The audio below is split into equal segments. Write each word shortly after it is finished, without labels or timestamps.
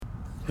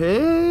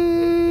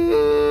Hey,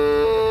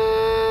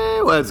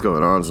 what's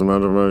going on? Some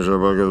other show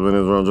podcast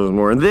minutes, well, just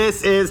more. And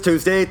this is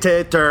Tuesday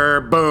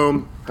Titter.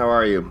 Boom. How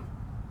are you?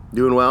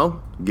 Doing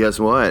well? Guess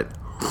what?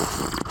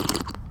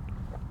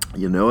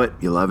 You know it.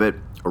 You love it.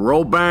 A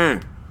roll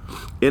bang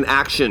in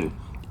action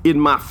in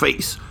my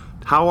face.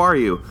 How are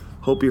you?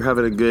 Hope you're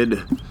having a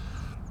good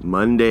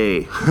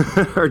Monday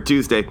or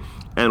Tuesday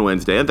and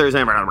Wednesday and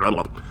Thursday.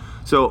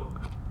 So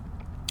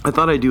I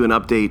thought I'd do an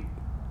update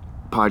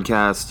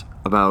podcast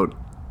about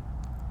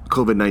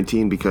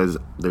COVID-19 because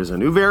there's a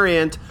new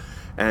variant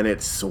and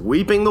it's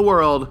sweeping the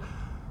world.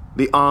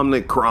 The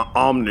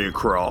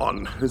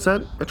Omnicron. Is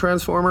that a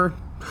Transformer?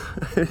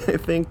 I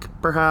think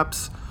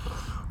perhaps,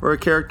 or a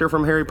character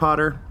from Harry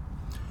Potter.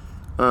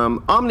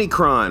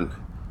 Omnicron.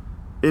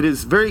 It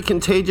is very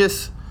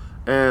contagious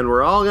and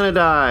we're all gonna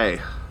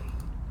die.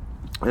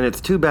 And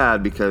it's too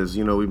bad because,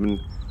 you know,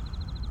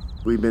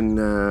 we've been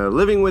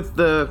living with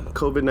the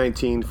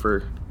COVID-19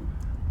 for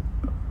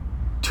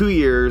 2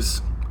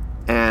 years,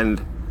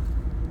 and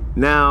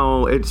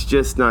now it's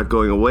just not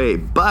going away.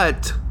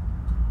 But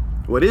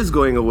what is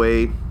going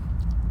away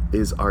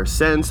is our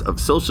sense of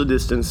social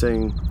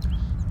distancing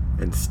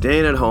and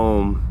staying at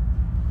home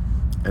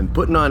and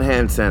putting on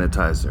hand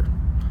sanitizer.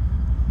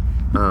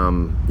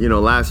 You know,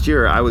 last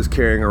year I was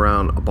carrying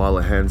around a bottle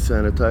of hand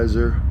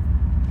sanitizer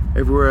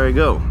everywhere I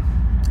go.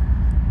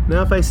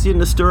 Now if I see it in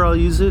the store, I'll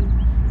use it.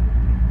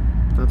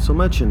 Not so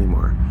much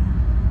anymore.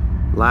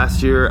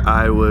 Last year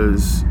I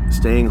was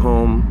staying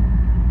home,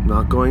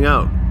 not going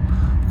out.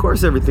 Of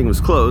course everything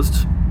was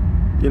closed.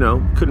 You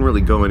know, couldn't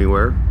really go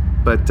anywhere.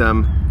 But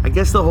I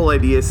guess the whole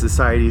idea is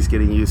society is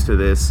getting used to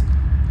this,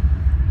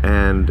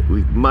 and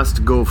we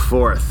must go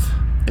forth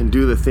and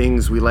do the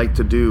things we like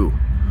to do.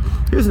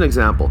 Here's an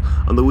example.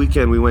 On the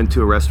weekend we went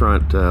to a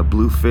restaurant,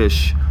 Blue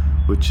Fish,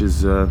 which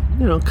is, you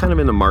know, kind of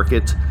in the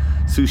market,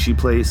 sushi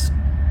place.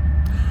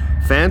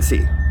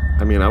 Fancy.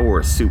 I mean, I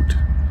wore a suit,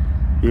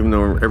 even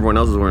though everyone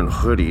else is wearing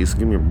hoodies.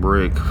 Give me a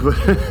break.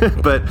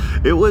 But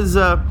it was,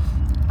 I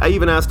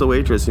even asked the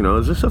waitress, you know,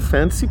 is this a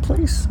fancy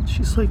place? And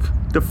she's like,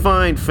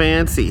 define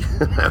fancy.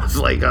 I was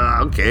like,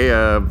 okay,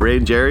 Ray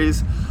 &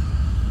 Jerry's.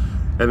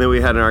 And then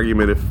we had an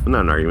argument,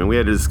 we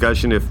had a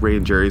discussion if Ray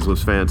 & Jerry's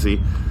was fancy.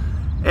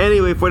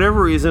 Anyway, for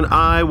whatever reason,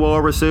 I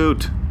wore a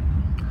suit.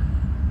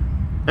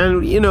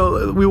 And, you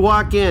know, we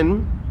walk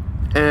in,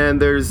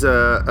 and there's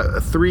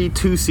three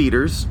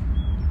two-seaters,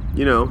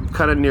 you know,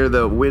 kind of near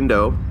the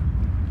window.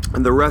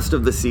 And the rest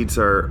of the seats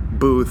are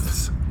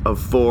booths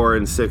of 4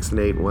 and 6 and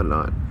 8 and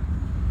whatnot.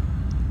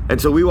 And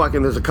so we walk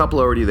in, there's a couple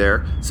already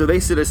there. So they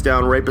sit us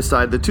down right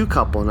beside the two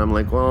couple. And I'm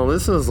like, well,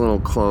 this is a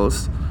little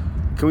close.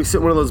 Can we sit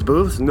in one of those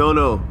booths?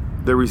 No,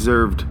 they're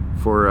reserved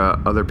for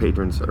other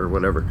patrons or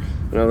whatever.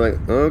 And I'm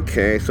like,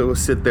 okay, so we'll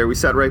sit there. We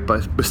sat right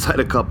beside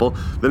a couple.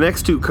 The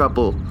next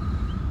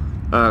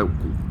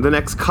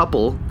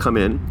couple come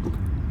in,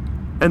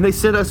 and they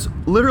sit us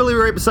literally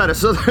right beside us.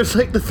 So there's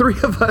like the three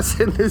of us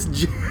in this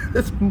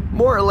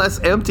more or less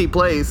empty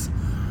place,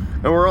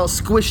 and we're all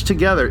squished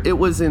together. It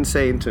was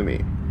insane to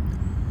me,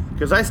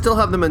 because I still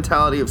have the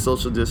mentality of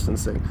social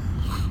distancing.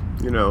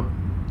 You know,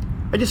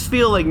 I just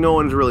feel like no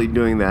one's really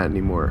doing that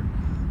anymore.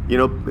 You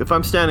know, if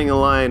I'm standing in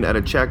line at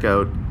a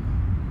checkout,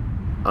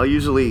 I'll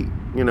usually,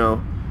 you know,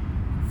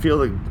 feel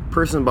the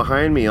person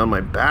behind me on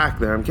my back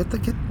there. I'm get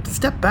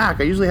step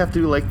back. I usually have to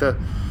do like the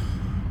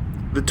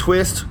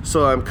twist,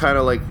 so I'm kind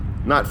of like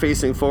not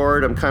facing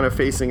forward. I'm kind of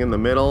facing in the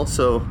middle.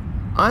 So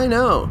I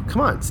know.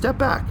 Come on, step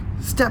back.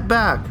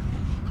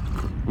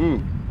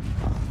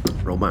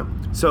 Roll by.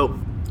 So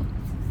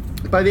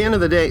by the end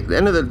of the day, the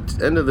end of the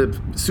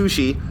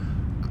sushi,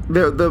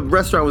 the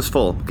restaurant was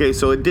full. Okay,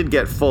 so it did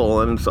get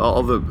full, and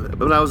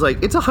but I was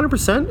like, it's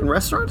 100% in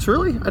restaurants,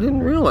 really? I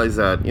didn't realize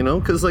that, you know,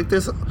 because like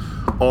this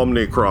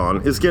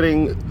Omnicron is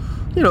getting,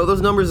 you know,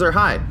 those numbers are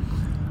high.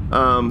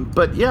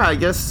 But yeah, I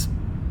guess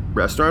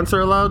restaurants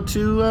are allowed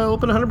to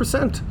open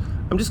 100%.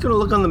 I'm just going to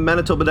look on the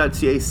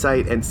Manitoba.ca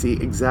site and see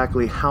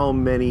exactly how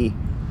many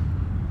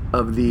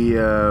of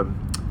the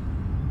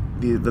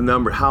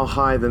number, how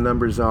high the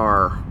numbers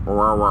are.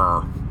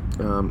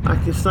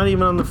 It's not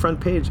even on the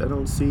front page. I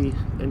don't see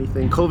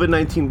anything.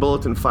 COVID-19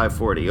 Bulletin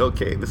 540.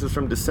 Okay, this is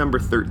from December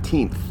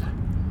 13th,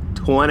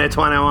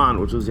 2021,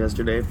 which was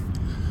yesterday.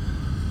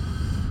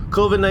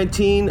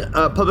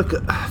 COVID-19 public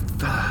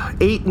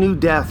 8 new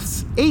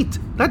deaths. 8.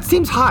 That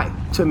seems high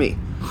to me.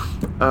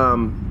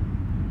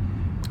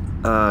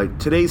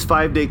 Today's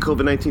 5-day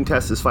COVID-19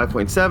 test is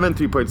 5.7,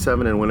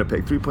 3.7, and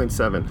Winnipeg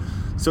 3.7.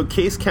 So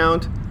case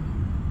count.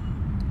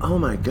 Oh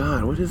my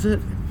God, what is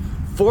it?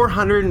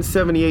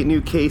 478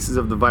 new cases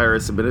of the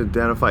virus have been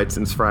identified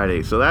since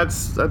Friday. So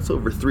that's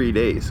over 3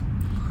 days.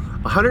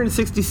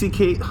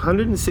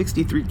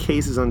 163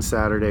 cases on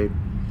Saturday.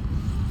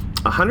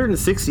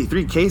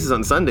 163 cases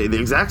on Sunday, the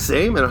exact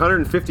same, and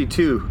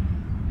 152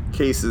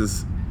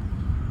 cases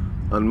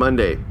on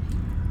Monday.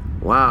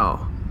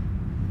 Wow.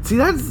 See,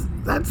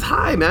 that's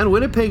high, man.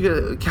 Winnipeg,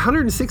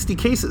 160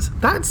 cases.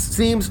 That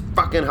seems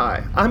fucking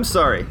high. I'm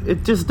sorry.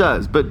 It just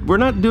does. But we're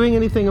not doing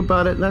anything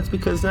about it, and that's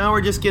because now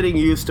we're just getting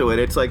used to it.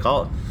 It's like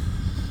all...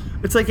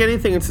 it's like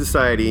anything in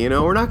society, you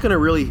know, we're not going to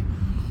really,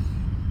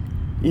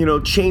 you know,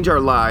 change our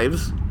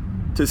lives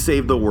to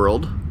save the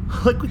world.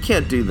 Like, we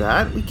can't do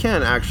that. We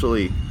can't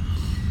actually,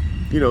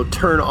 you know,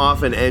 turn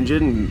off an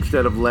engine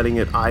instead of letting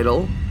it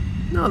idle.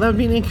 No, that would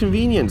be an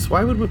inconvenience.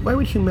 Why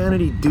would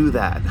humanity do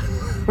that?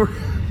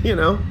 You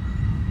know?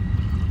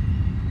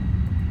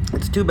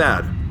 It's too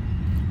bad.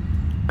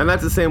 And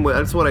that's the same way,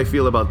 that's what I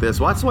feel about this.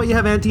 Well, that's why you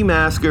have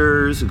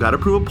anti-maskers who gotta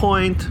prove a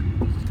point.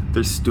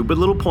 Their stupid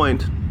little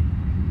point.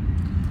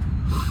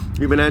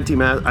 Even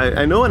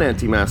I know an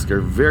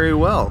anti-masker very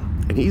well,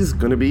 and he's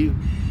gonna be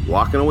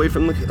walking away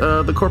from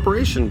the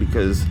corporation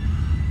because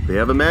they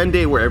have a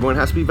mandate where everyone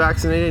has to be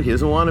vaccinated. He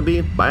doesn't want to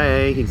be.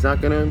 Bye. He's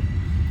not gonna.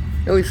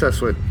 At least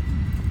that's what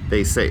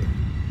they say.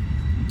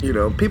 You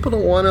know, people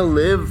don't want to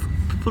live.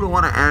 People don't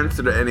want to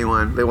answer to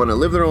anyone. They want to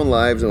live their own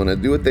lives. They want to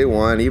do what they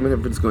want, even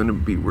if it's going to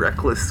be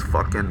reckless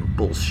fucking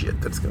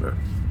bullshit that's going to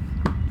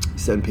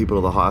send people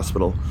to the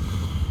hospital.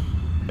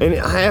 And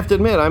I have to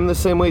admit, I'm the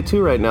same way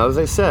too right now. As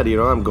I said, you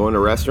know, I'm going to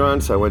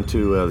restaurants. I went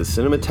to the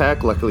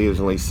Cinematheque. Luckily, there's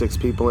only 6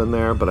 people in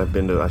there. But I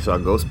saw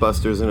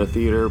Ghostbusters in a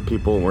theater.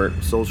 People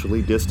weren't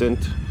socially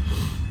distant.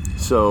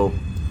 So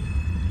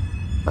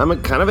I'm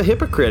kind of a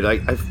hypocrite.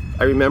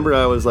 I remember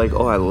I was like,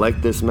 oh, I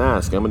like this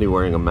mask. I'm going to be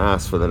wearing a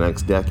mask for the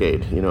next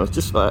decade. You know, it's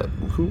just,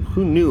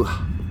 who knew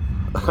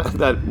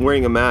that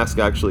wearing a mask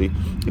actually,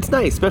 it's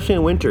nice, especially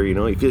in winter, you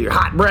know. You feel your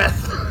hot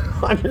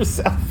breath on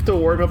yourself to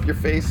warm up your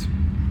face.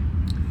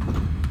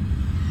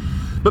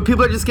 But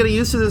people are just getting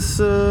used to this,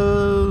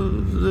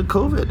 the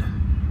COVID.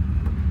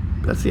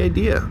 That's the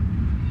idea.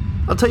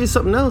 I'll tell you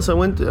something else. I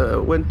went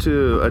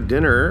to a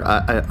dinner.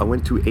 I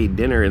went to a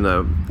dinner in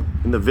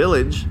the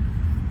village,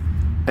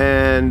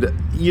 and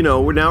you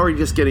know we're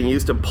just getting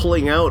used to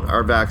pulling out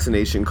our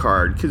vaccination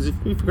card because if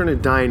you're going to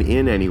dine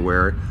in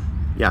anywhere,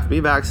 you have to be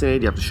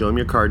vaccinated. You have to show them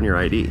your card and your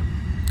ID.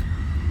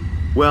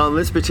 Well, on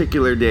this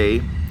particular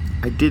day,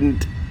 I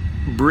didn't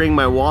bring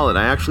my wallet.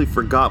 I actually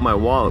forgot my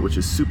wallet, which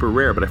is super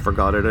rare, but I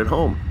forgot it at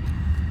home.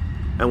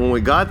 And when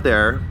we got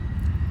there,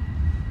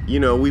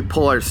 you know, we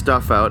pull our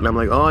stuff out, and I'm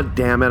like, oh,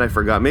 damn it, I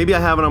forgot. Maybe I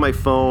have it on my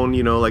phone,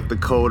 you know, like the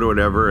code or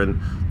whatever, and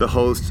the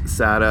host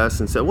sat us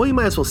and said, well, you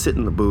might as well sit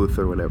in the booth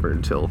or whatever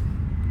until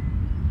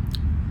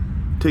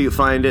you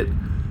find it.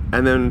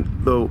 And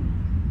then the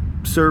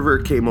server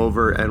came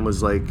over and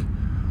was like,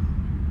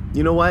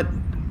 you know what?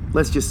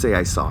 Let's just say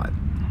I saw it.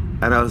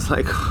 And I was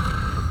like,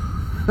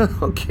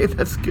 okay,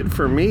 that's good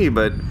for me,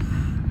 but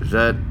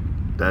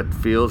that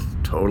feels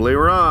totally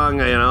wrong.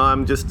 You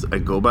know, I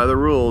go by the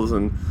rules,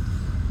 and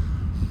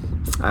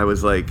I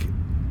was like,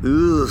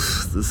 ugh,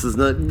 this is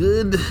not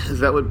good. Is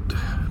that what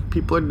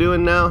people are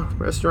doing now?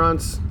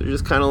 Restaurants? They're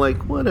just kind of like,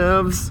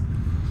 whatevs.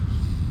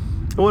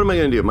 What am I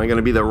going to do? Am I going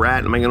to be the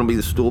rat? Am I going to be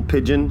the stool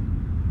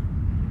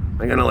pigeon?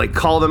 Am I going to, like,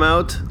 call them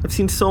out? I've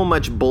seen so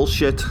much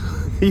bullshit.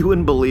 You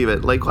wouldn't believe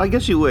it. Like, I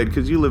guess you would,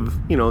 because you live,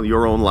 you know,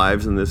 your own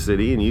lives in this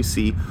city, and you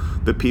see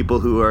the people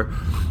who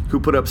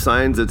put up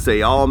signs that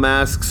say all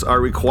masks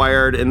are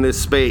required in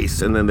this space,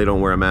 and then they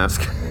don't wear a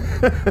mask.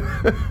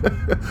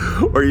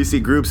 Or you see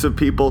groups of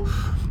people,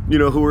 you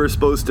know, who are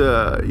supposed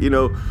to, you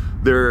know,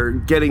 they're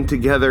getting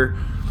together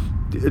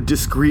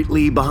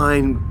discreetly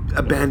behind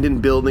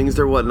abandoned buildings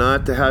or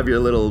whatnot to have your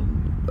little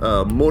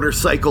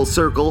motorcycle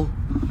circle.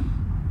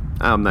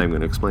 I'm not even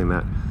going to explain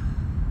that.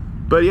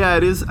 But yeah,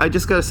 it is. I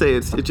just got to say,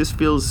 it just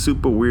feels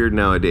super weird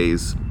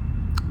nowadays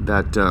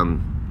that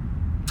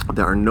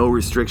there are no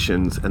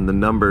restrictions and the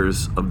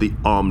numbers of the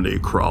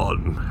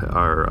Omnicron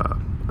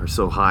are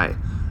so high.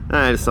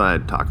 I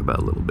decided to talk about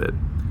it a little bit.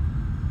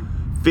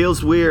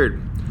 Feels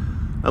weird.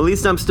 At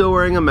least I'm still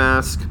wearing a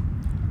mask.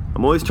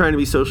 I'm always trying to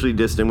be socially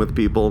distant with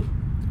people.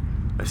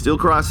 I still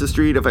cross the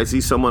street if I see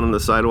someone on the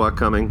sidewalk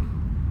coming.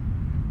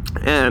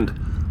 And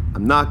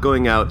I'm not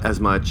going out as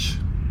much,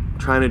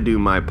 trying to do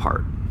my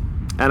part.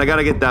 And I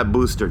gotta get that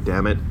booster,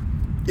 damn it.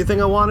 You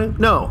think I want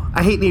to? No,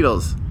 I hate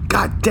needles.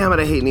 God damn it,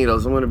 I hate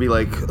needles. I'm gonna be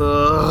like,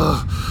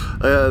 ugh.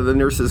 The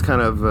nurses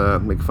kind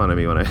of make fun of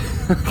me when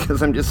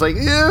because I'm just like,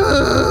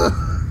 ugh.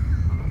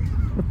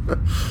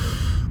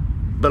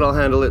 But I'll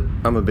handle it.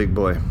 I'm a big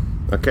boy.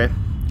 Okay?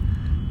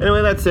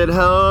 Anyway, that's it.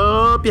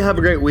 Hope you have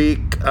a great week.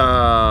 It's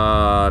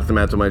the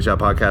Matt Mind Shop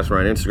Podcast. We're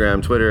on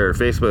Instagram, Twitter,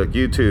 Facebook,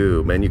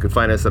 YouTube. And you can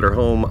find us at our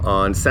home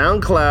on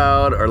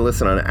SoundCloud or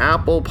listen on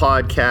Apple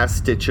Podcasts,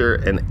 Stitcher,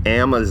 and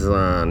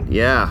Amazon.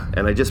 Yeah,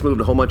 and I just moved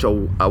a whole bunch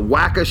of a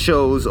whack of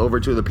shows over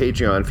to the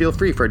Patreon. Feel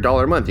free for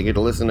 $1 a month. You get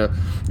to listen to,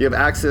 you have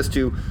access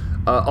to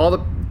all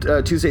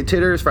the Tuesday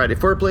Titters, Friday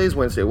Foreplays,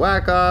 Wednesday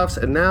Whack-Offs,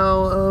 and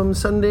now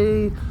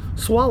Sunday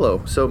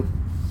Swallow. So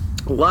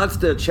lots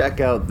to check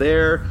out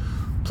there.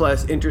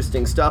 Plus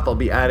interesting stuff I'll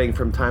be adding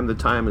from time to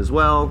time as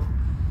well.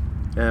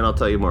 And I'll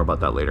tell you more about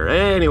that later.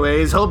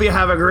 Anyways, hope you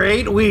have a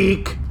great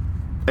week.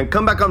 And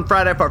come back on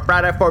Friday for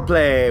Friday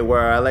Foreplay,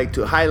 where I like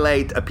to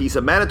highlight a piece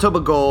of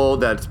Manitoba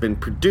gold that's been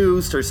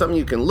produced or something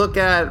you can look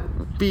at,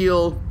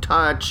 feel,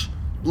 touch,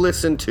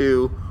 listen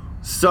to.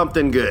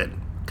 Something good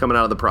coming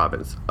out of the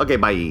province. Okay,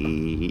 bye.